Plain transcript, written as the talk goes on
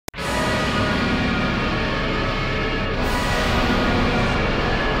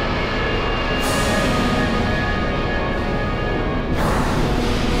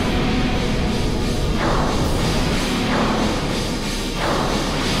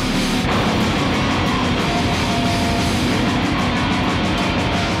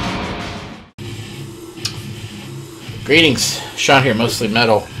Greetings, Sean here, Mostly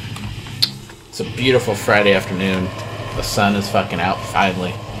Metal. It's a beautiful Friday afternoon. The sun is fucking out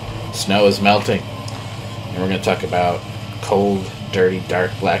finally. Snow is melting. And we're going to talk about cold, dirty,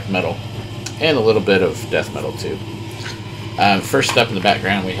 dark black metal. And a little bit of death metal too. First up in the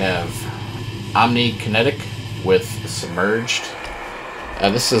background we have Omnikinetic with Submerged.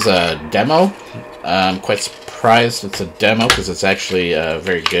 This is a demo. I'm quite surprised it's a demo because it's actually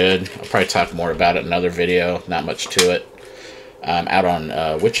very good. I'll probably talk more about it in another video. Not much to it. Out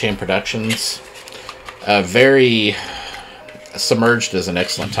on Witch Hand Productions. Very Submerged is an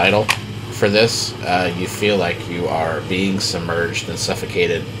excellent title for this. You feel like you are being submerged and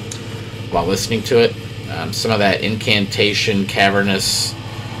suffocated while listening to it. Some of that incantation, cavernous,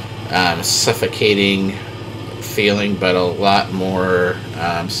 suffocating feeling, but a lot more,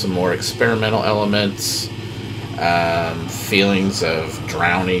 some more experimental elements, feelings of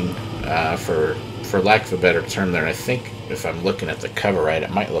drowning, for lack of a better term there. I think if I'm looking at the cover right,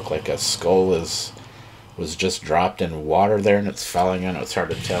 it might look like a skull was just dropped in water there and it's falling on. It's hard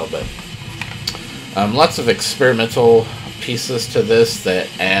to tell, but lots of experimental pieces to this that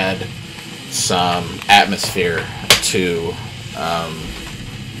add some atmosphere to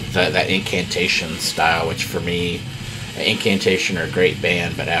that incantation style, which for me, Incantation are a great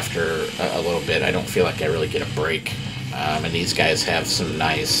band, but after a little bit I don't feel like I really get a break. And these guys have some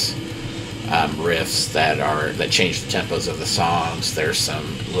nice riffs that change the tempos of the songs. There's some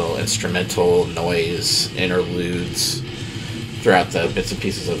little instrumental noise interludes throughout the bits and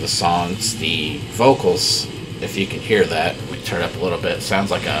pieces of the songs. The vocals, if you can hear that, we turn up a little bit, it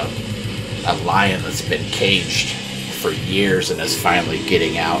sounds like a lion that's been caged for years and is finally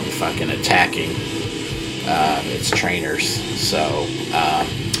getting out and fucking attacking its trainers. So,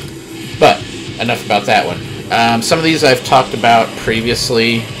 but enough about that one. Some of these I've talked about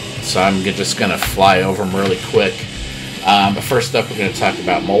previously, so I'm just going to fly over them really quick. But first up, we're going to talk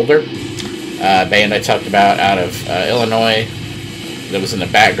about Molder, a band I talked about out of Illinois that was in the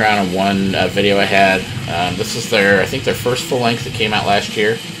background of one video I had. This is I think their first full length that came out last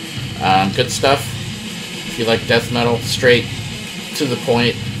year. Good stuff. If you like death metal, straight to the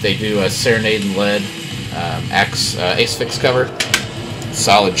point. They do a Serenade in Lead Ace Fix cover.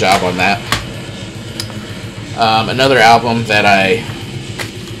 Solid job on that. Another album that I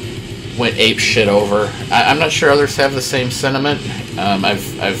went ape shit over. I'm not sure others have the same sentiment.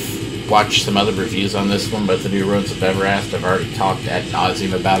 I've watched some other reviews on this one, but the New Ruins of Everast, I've already talked ad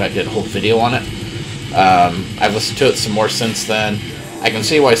nauseum about it. I did a whole video on it. I've listened to it some more since then. I can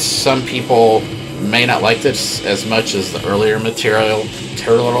see why some people may not like this as much as the earlier material.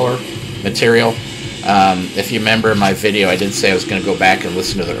 If you remember my video, I did say I was going to go back and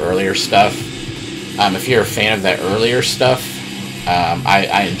listen to the earlier stuff. If you're a fan of that earlier stuff,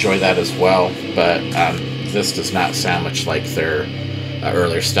 I enjoy that as well, but this does not sound much like their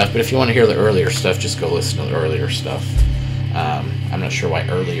earlier stuff. But if you want to hear the earlier stuff, just go listen to the earlier stuff. I'm not sure why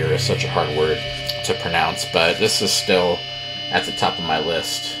earlier is such a hard word to pronounce, but this is still at the top of my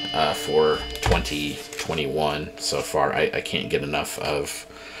list for 2021 so far. I can't get enough of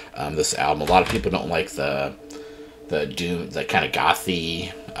this album. A lot of people don't like the doom, the kind of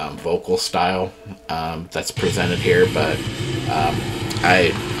gothy vocal style that's presented here, but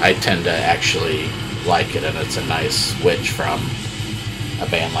I tend to actually like it, and it's a nice switch from a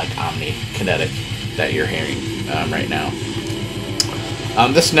band like Omnikinetic that you're hearing right now.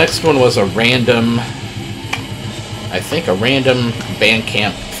 This next one was a random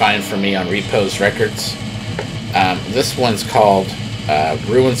Bandcamp find for me on Repose Records. This one's called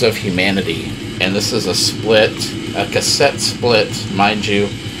Ruins of Humanity, and this is a cassette split, mind you,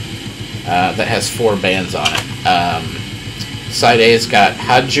 that has 4 bands on it. Side A's got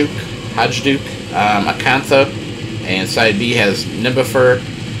Hajduke, Acantha, and Side B has Nimbifer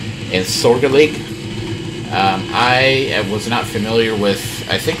and Sorgalik. I was not familiar with,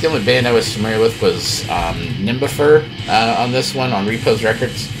 I think the only band I was familiar with was Nimbifer on this one, on Repose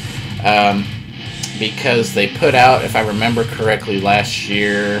Records, because they put out, if I remember correctly, last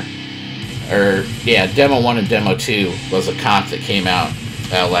year, Demo 1 and Demo 2 was a comp that came out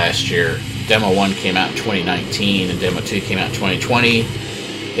last year. Demo 1 came out in 2019 and Demo 2 came out in 2020.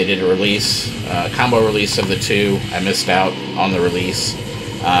 They did a combo release of the two. I missed out on the release,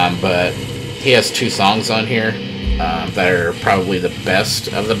 but he has 2 songs on here that are probably the best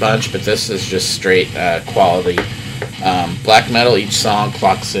of the bunch, but this is just straight quality black metal. Each song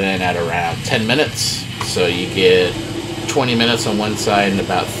clocks in at around 10 minutes, so you get 20 minutes on one side and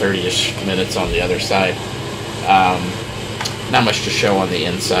about 30-ish minutes on the other side. Not much to show on the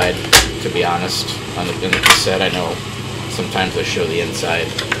inside, to be honest, in the cassette. I know sometimes they show the inside.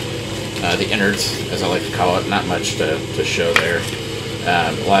 the innards, as I like to call it. Not much to show there.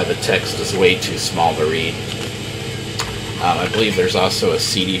 A lot of the text is way too small to read. I believe there's also a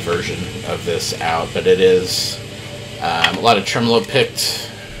CD version of this out, but it is a lot of tremolo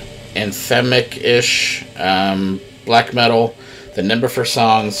picked, anthemic-ish black metal. The number for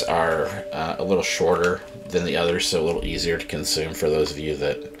songs are a little shorter than the others, so a little easier to consume for those of you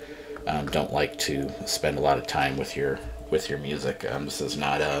that don't like to spend a lot of time with your music. This is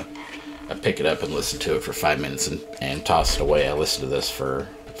not a pick it up and listen to it for 5 minutes and toss it away. I listened to this for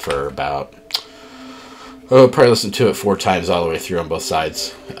about, probably listened to it 4 times all the way through on both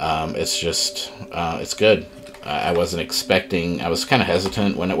sides. It's just, it's good. I wasn't expecting, I was kind of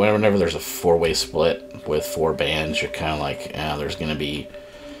hesitant whenever there's a 4-way split with 4 bands, you're kind of like, there's going to be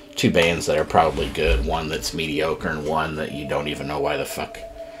 2 bands that are probably good, one that's mediocre, and one that you don't even know why the fuck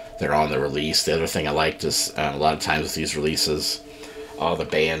they're on the release. The other thing I liked is a lot of times with these releases, all the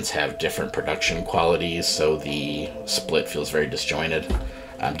bands have different production qualities, so the split feels very disjointed.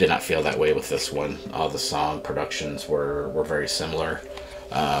 Did not feel that way with this one. All the song productions were very similar.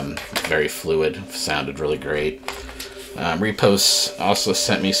 Very fluid, sounded really great. Reposts also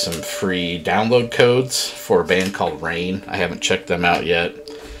sent me some free download codes for a band called Rain. I haven't checked them out yet.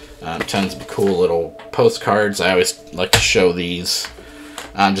 Tons of cool little postcards. I always like to show these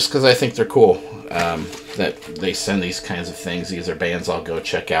just because I think they're cool. That they send these kinds of things. These are bands I'll go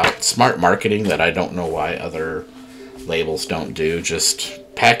check out. Smart marketing that I don't know why other labels don't do. Just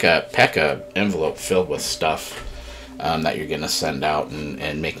pack a envelope filled with stuff that you're gonna send out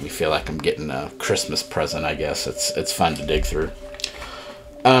and make me feel like I'm getting a Christmas present. I guess it's fun to dig through.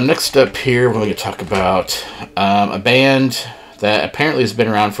 Next up here, we're going to talk about a band that apparently has been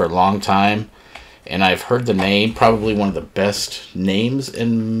around for a long time, and I've heard the name. Probably one of the best names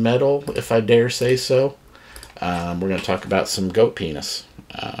in metal, if I dare say so. We're going to talk about some Goat Penis.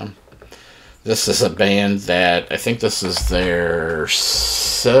 This is a band that I think this is their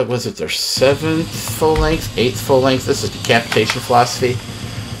was it their 7th full length, 8th full length. This is Decapitation Philosophy.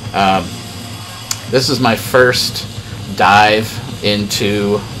 This is my first dive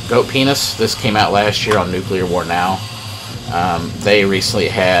into Goat Penis. This came out last year on Nuclear War Now. They recently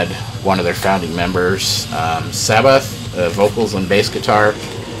had one of their founding members, Sabbath, vocals and bass guitar,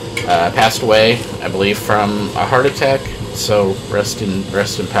 passed away, I believe, from a heart attack. So rest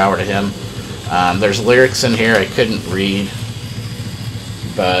in power to him. There's lyrics in here I couldn't read,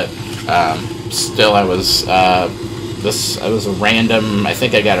 but still, I was a random. I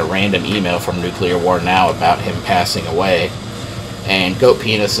think I got a random email from Nuclear War Now about him passing away. And Goat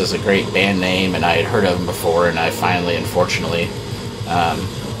Penis is a great band name, and I had heard of him before. And I finally, unfortunately,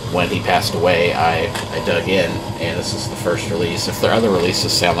 when he passed away, I dug in, and this is the first release. If their other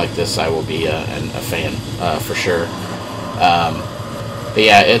releases sound like this, I will be a fan for sure. But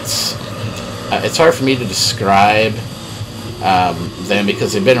yeah, it's hard for me to describe them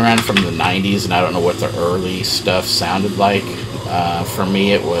because they've been around from the 90s, and I don't know what the early stuff sounded like. For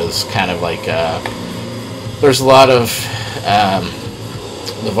me, it was kind of like there's a lot of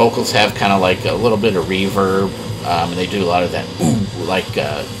the vocals have kind of like a little bit of reverb, and they do a lot of that ooh, like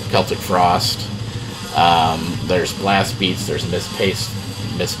Celtic Frost. There's blast beats, there's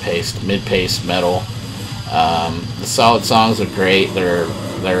mid-paced metal. The solid songs are great.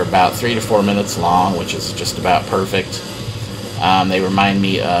 They're about 3 to 4 minutes long, which is just about perfect. They remind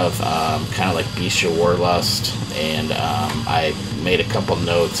me of kind of like Beastia Warlust, and I made a couple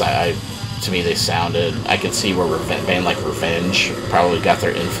notes. To me, they sounded. I could see where a band like Revenge probably got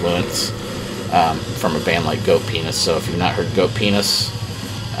their influence from a band like Goat Penis. So if you've not heard Goat Penis,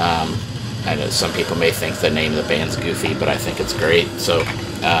 I know some people may think the name of the band's goofy, but I think it's great. So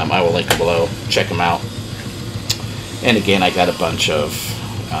I will link them below. Check them out. And again, I got a bunch of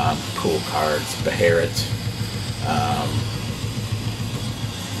cool cards. Beharit.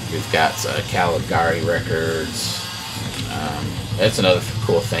 We've got Caligari Records. That's another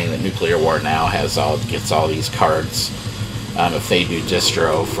cool thing that Nuclear War Now gets all these cards. If they do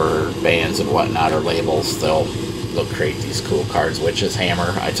distro for bands and whatnot or labels, they'll create these cool cards. Witch's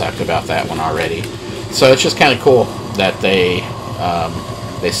Hammer, I talked about that one already. So it's just kind of cool that they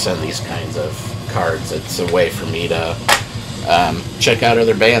send these kinds of cards. It's a way for me to check out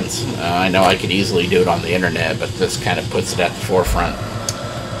other bands. I know I could easily do it on the internet, but this kind of puts it at the forefront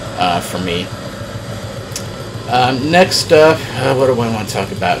for me. Next up, what do I want to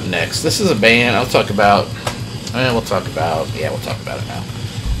talk about next? This is a band we'll talk about it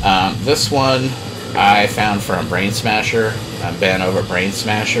now. This one I found from Brain Smasher. Ben over at Brain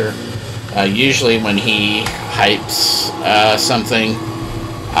Smasher. Usually when he hypes something,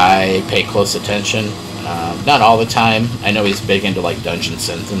 I pay close attention. Not all the time. I know he's big into like dungeon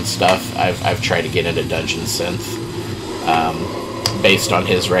synth and stuff. I've tried to get into dungeon synth based on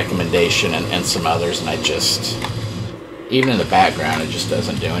his recommendation and some others, and I just, even in the background, it just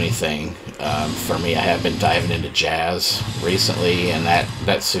doesn't do anything for me. I have been diving into jazz recently, and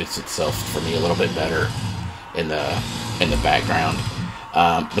that suits itself for me a little bit better in the background.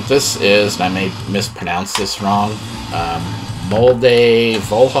 But this is, and I may mispronounce this wrong, Molde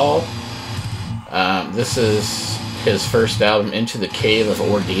Volhall. This is his first album, Into the Cave of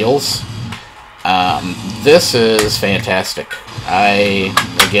Ordeals. This is fantastic. I,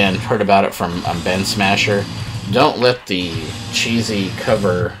 again, heard about it from Ben Smasher. Don't let the cheesy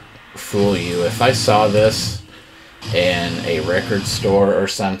cover fool you. If I saw this in a record store or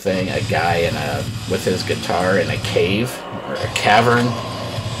something, a guy with his guitar in a cave or a cavern,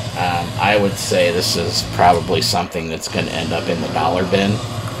 I would say this is probably something that's going to end up in the dollar bin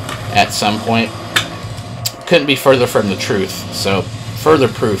at some point. Couldn't be further from the truth. So, further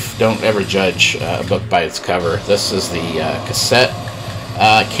proof, don't ever judge a book by its cover. This is the cassette.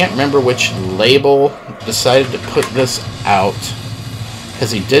 I can't remember which label decided to put this out,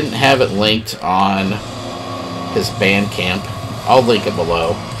 because he didn't have it linked on his Bandcamp. I'll link it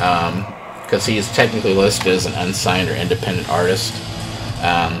below, because he is technically listed as an unsigned or independent artist.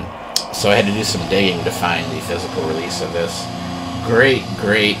 So I had to do some digging to find the physical release of this. Great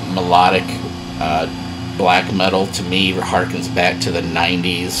melodic black metal. To me, harkens back to the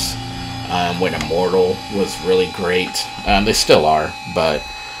 90s when Immortal was really great. They still are, but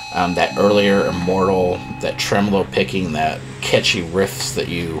that earlier Immortal, that tremolo picking, that catchy riffs that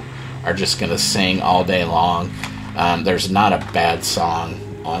you are just going to sing all day long. There's not a bad song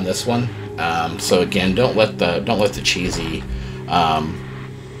on this one. So again, don't let the cheesy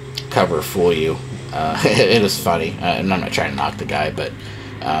cover fool you. It is funny, and I'm not trying to knock the guy, but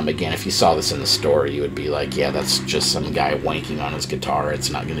again, if you saw this in the store, you would be like, yeah, that's just some guy wanking on his guitar. It's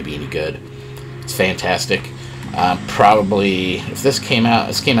not going to be any good. It's fantastic. Probably, if this came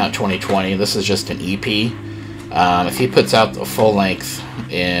out 2020, this is just an EP. If he puts out the full length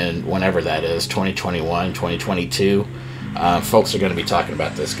in whenever that is, 2021, 2022, folks are going to be talking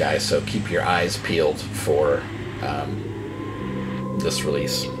about this guy, so keep your eyes peeled for this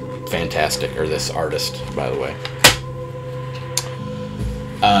release. Fantastic, or this artist, by the way.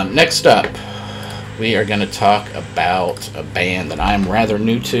 Next up, we are going to talk about a band that I'm rather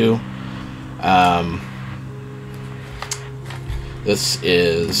new to. This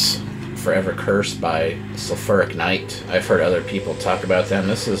is Forever Cursed by Sulfuric Night. I've heard other people talk about them.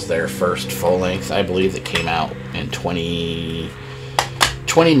 This is their first full-length, I believe, that came out in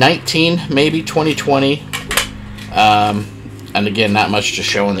 2019, maybe 2020. And again, not much to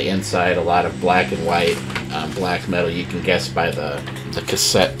show on the inside. A lot of black and white, black metal. You can guess by the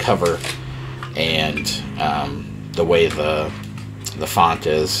cassette cover and the way the font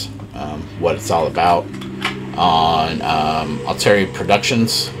is, what it's all about. On Alteri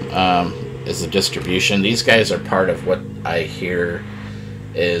Productions is the distribution. These guys are part of what I hear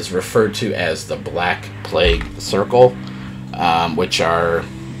is referred to as the Black Plague Circle, which are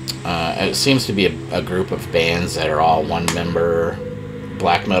it seems to be a group of bands that are all one-member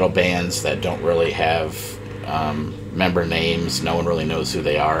black metal bands that don't really have member names. No one really knows who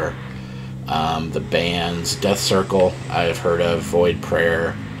they are. The bands Death Circle, I've heard of, Void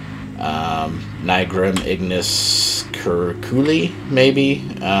Prayer, Nigrum Ignis Curculi, maybe,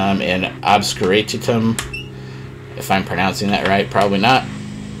 and Obscuratitum, if I'm pronouncing that right, probably not.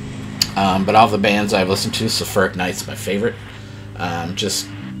 But all the bands I've listened to, Sulfuric Night's my favorite. Just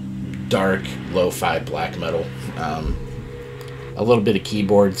dark, lo-fi black metal. A little bit of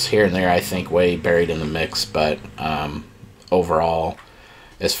keyboards here and there, I think, way buried in the mix, but overall,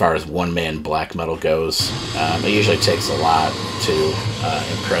 as far as one-man black metal goes, it usually takes a lot to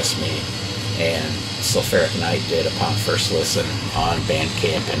impress me, and Sulfuric Night did upon first listen on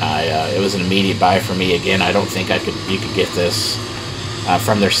Bandcamp, and it was an immediate buy for me. Again, I don't think you could get this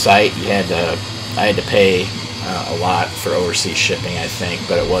from their site. I had to pay a lot for overseas shipping, I think,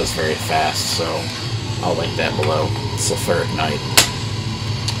 but it was very fast, so I'll link that below. Sulfuric Night.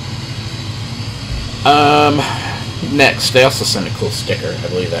 Next, they also sent a cool sticker. I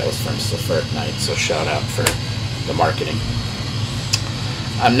believe that was from Sulfuric Night, so shout out for the marketing.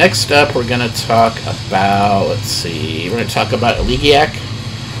 Next up, we're going to talk about, we're going to talk about Elegiac.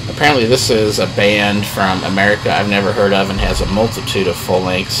 Apparently this is a band from America I've never heard of and has a multitude of full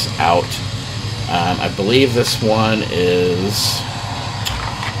lengths out. I believe this one is,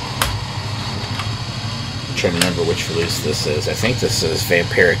 I'm trying to remember which release this is. I think this is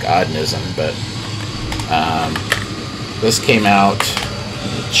Vampiric Oddnism, but this came out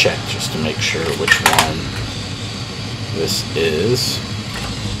Let me check just to make sure which one this is.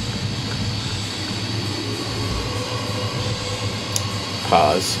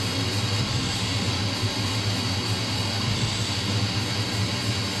 Pause.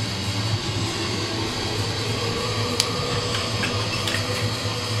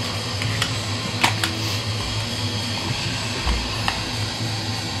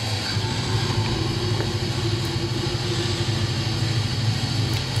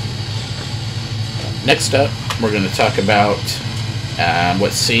 Next up, we're going to talk about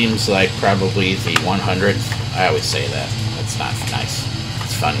what seems like probably the 100th. I always say that. That's not nice.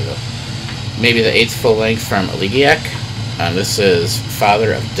 It's funny though. Maybe the 8th full length from Omnikinetic. This is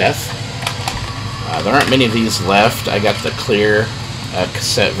Father of Death. There aren't many of these left. I got the clear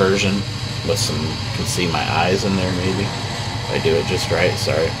cassette version with some, you can see my eyes in there maybe. If I do it just right,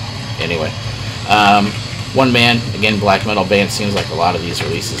 sorry. Anyway. One man, again, black metal band. Seems like a lot of these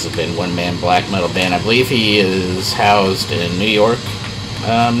releases have been one man black metal band. I believe he is housed in New York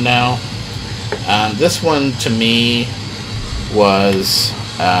now. This one to me was,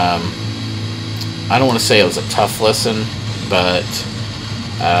 I don't want to say it was a tough listen, but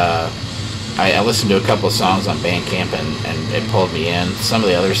I listened to a couple of songs on Bandcamp and it pulled me in. Some of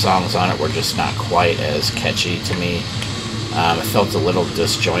the other songs on it were just not quite as catchy to me. It felt a little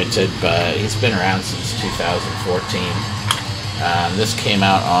disjointed, but he's been around since 2014. This came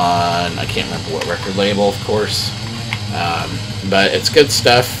out on, I can't remember what record label, of course, but it's good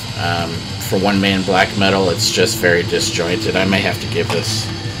stuff. For one-man black metal, it's just very disjointed. I may have to give this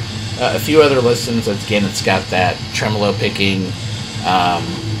a few other listens. Again, it's got that tremolo picking,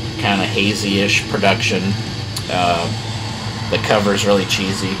 kind of hazy-ish production. The cover's really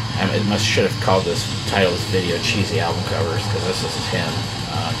cheesy. I mean, should have called this title this video "Cheesy Album Covers" because this is him,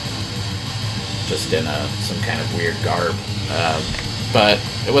 just in some kind of weird garb. But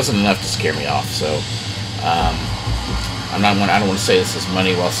it wasn't enough to scare me off. So I don't want to say this is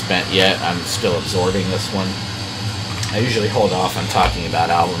money well spent yet. I'm still absorbing this one. I usually hold off on talking about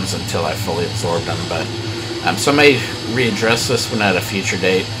albums until I fully absorbed them. But so I may readdress this one at a future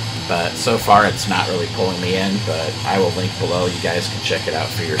date. But so far, it's not really pulling me in. But I will link below. You guys can check it out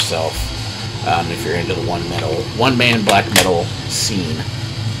for yourself if you're into the one-man black metal scene.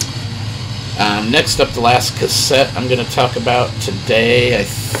 Next up, the last cassette I'm going to talk about today, I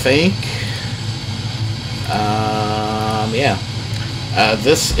think.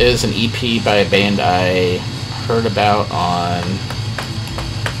 This is an EP by a band I heard about on.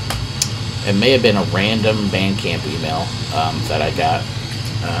 It may have been a random Bandcamp email that I got.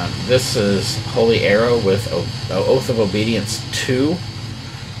 This is Holy Arrow with Oath of Obedience 2.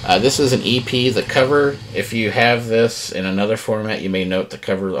 This is an EP. The cover, if you have this in another format, you may note the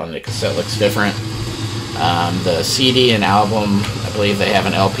cover on the cassette looks different. The CD and album, I believe they have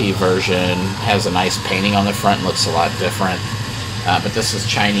an LP version, has a nice painting on the front, looks a lot different. But this is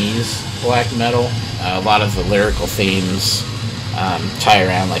Chinese black metal. A lot of the lyrical themes tie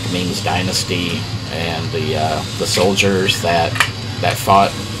around like Ming's dynasty and the soldiers that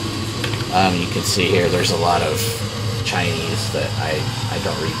fought. You can see here there's a lot of Chinese that I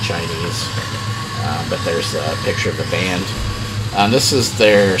don't read Chinese, but there's a picture of the band. This is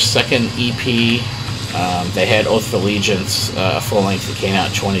their second EP. They had Oath of Allegiance, a full length that came out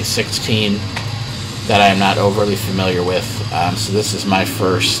in 2016 that I am not overly familiar with. So this is my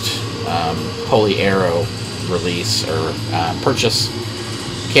first Holy Arrow release or purchase.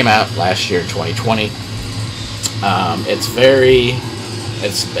 Came out last year in 2020.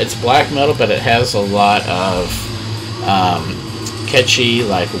 It's black metal, but it has a lot of catchy,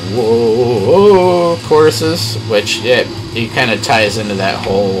 like whoa choruses, which it kind of ties into that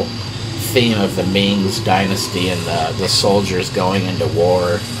whole theme of the Ming's dynasty and the soldiers going into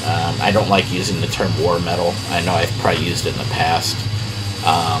war. I don't like using the term war metal. I know I've probably used it in the past,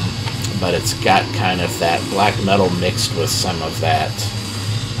 but it's got kind of that black metal mixed with some of that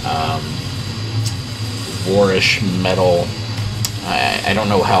warish metal. I don't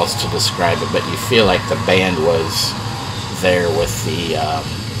know how else to describe it, but you feel like the band was there with the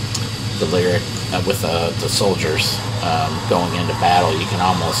lyric, with the soldiers going into battle. You can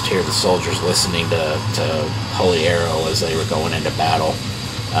almost hear the soldiers listening to Holy Arrow as they were going into battle.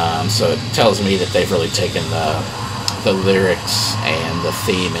 So it tells me that they've really taken the lyrics and the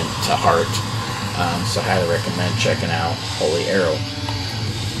theme into heart. So I highly recommend checking out Holy Arrow.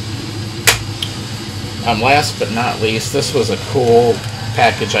 Last but not least, this was a cool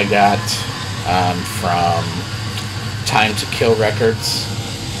package I got from Time to Kill Records.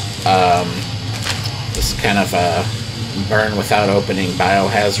 This is kind of a burn without opening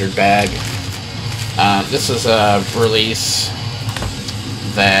biohazard bag. This is a release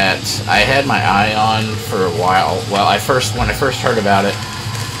that I had my eye on for a while. Well, when I first heard about it,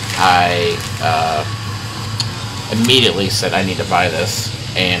 I immediately said I need to buy this,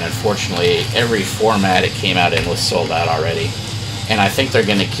 and unfortunately every format it came out in was sold out already. And I think they're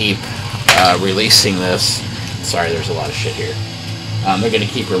going to keep releasing this. Sorry, there's a lot of shit here. They're going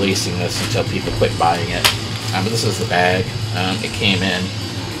to keep releasing this until people quit buying it. But this is the bag. It came in.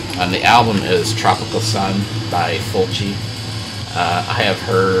 The album is Tropical Sun by Fulci. I have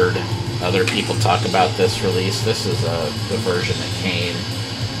heard other people talk about this release. This is the version that came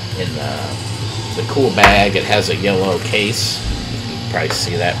in the cool bag. It has a yellow case. You can probably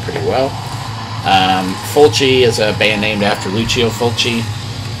see that pretty well. Fulci is a band named after Lucio Fulci,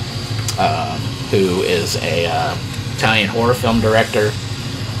 who is a Italian horror film director.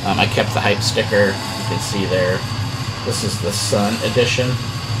 I kept the hype sticker. You can see there. This is the Sun edition,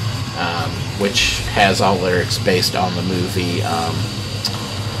 which has all lyrics based on the movie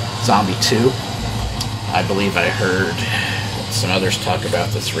Zombie 2. I believe I heard some others talk about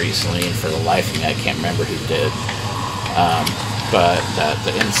this recently, and for the life of me, I can't remember who did. But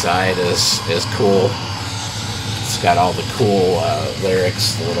the inside is cool. It's got all the cool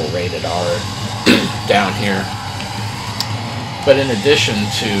lyrics, the little rated R down here. But in addition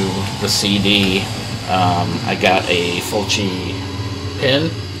to the CD, I got a Fulci pin,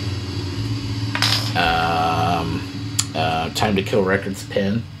 Time to Kill Records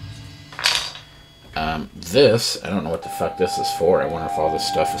pin. This, I don't know what the fuck this is for. I wonder if all this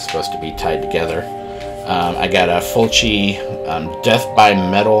stuff is supposed to be tied together. I got a Fulci Death by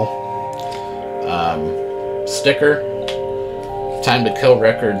Metal sticker, Time to Kill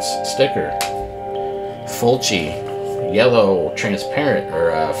Records sticker, Fulci yellow transparent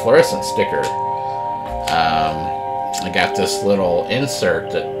or fluorescent sticker. I got this little insert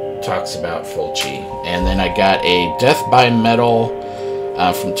that talks about Fulci, and then I got a Death by Metal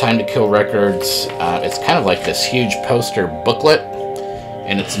from Time to Kill Records. It's kind of like this huge poster booklet,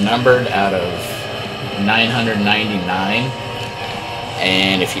 and it's numbered out of 999,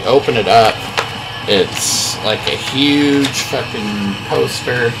 and if you open it up, it's like a huge fucking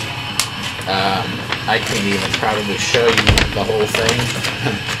poster. I can't even probably show you the whole thing,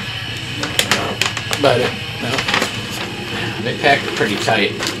 but they packed it pretty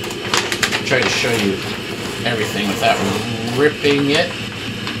tight. I'll try to show you everything without ripping it.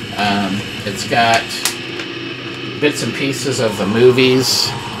 It's got bits and pieces of the movies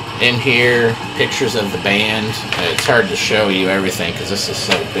in here, pictures of the band. It's hard to show you everything because this is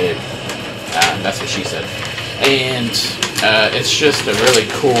so big. That's what she said. And it's just a really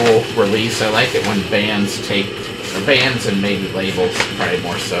cool release. I like it when bands and maybe labels, probably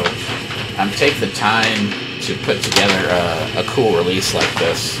more so, take the time to put together a cool release like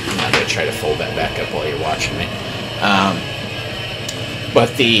this. I'm going to try to fold that back up while you're watching me.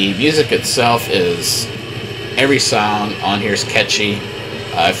 But the music itself is, every song on here is catchy.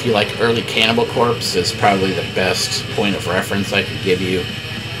 If you like early Cannibal Corpse, it's probably the best point of reference I could give you.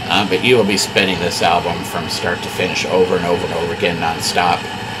 But you will be spinning this album from start to finish over and over and over again non-stop.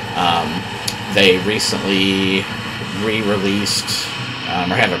 They recently re-released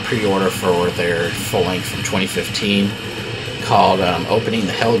or have a pre-order for their full length from 2015 called Opening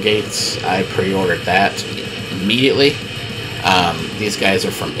the Hell Gates. I pre-ordered that immediately. These guys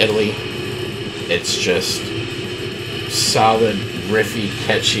are from Italy. It's just solid, riffy,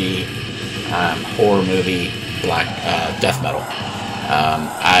 catchy horror movie black death metal.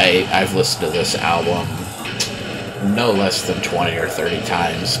 I've listened to this album no less than 20 or 30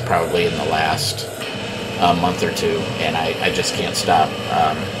 times probably in the last month or two, and I just can't stop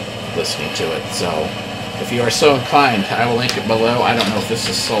listening to it. So if you are so inclined, I will link it below. I don't know if this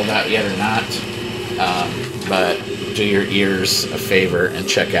is sold out yet or not, but do your ears a favor and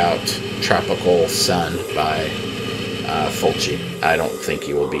check out Tropical Sun by Fulci. I don't think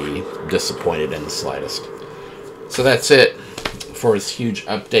you will be disappointed in the slightest. So that's it for this huge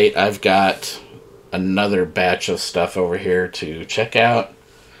update. I've got another batch of stuff over here to check out,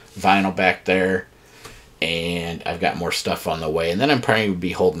 vinyl back there, and I've got more stuff on the way, and then I'm probably going to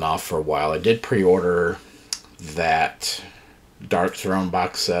be holding off for a while. I did pre-order that Dark Throne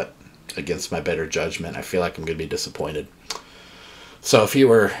box set against my better judgment. I feel like I'm going to be disappointed. So if you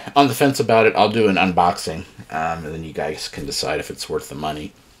were on the fence about it, I'll do an unboxing, and then you guys can decide if it's worth the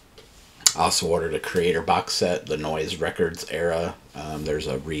money. I also ordered a Creator box set, the Noise Records era. There's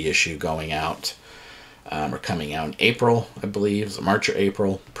a reissue going out, or coming out in April, I believe. It's March or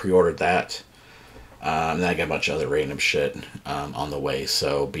April. Pre-ordered that. And then I got a bunch of other random shit on the way,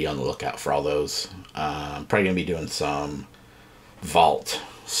 so be on the lookout for all those. I'm probably going to be doing some Vault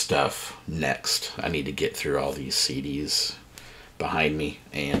stuff next. I need to get through all these CDs behind me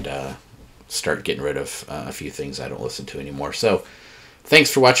and start getting rid of a few things I don't listen to anymore. So thanks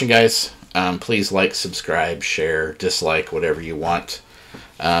for watching, guys. Please like, subscribe, share, dislike, whatever you want.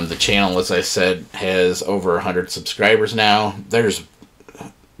 The channel, as I said, has over 100 subscribers now. There's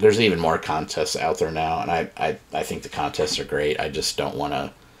even more contests out there now, and I think the contests are great. I just don't want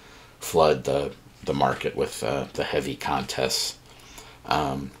to flood the market with the heavy contests.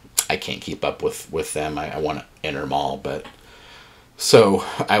 I can't keep up with them. I want to enter them all, but so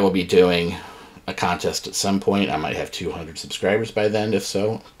I will be doing a contest at some point. I might have 200 subscribers by then. If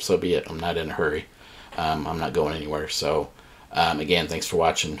so, so be it. I'm not in a hurry. I'm not going anywhere. So again, thanks for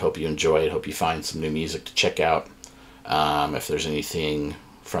watching. Hope you enjoyed. Hope you find some new music to check out. If there's anything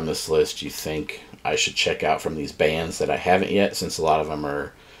from this list you think I should check out from these bands that I haven't yet, since a lot of them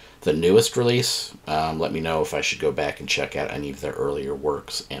are the newest release, let me know if I should go back and check out any of their earlier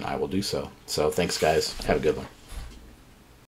works, and I will do so. So thanks, guys. Have a good one.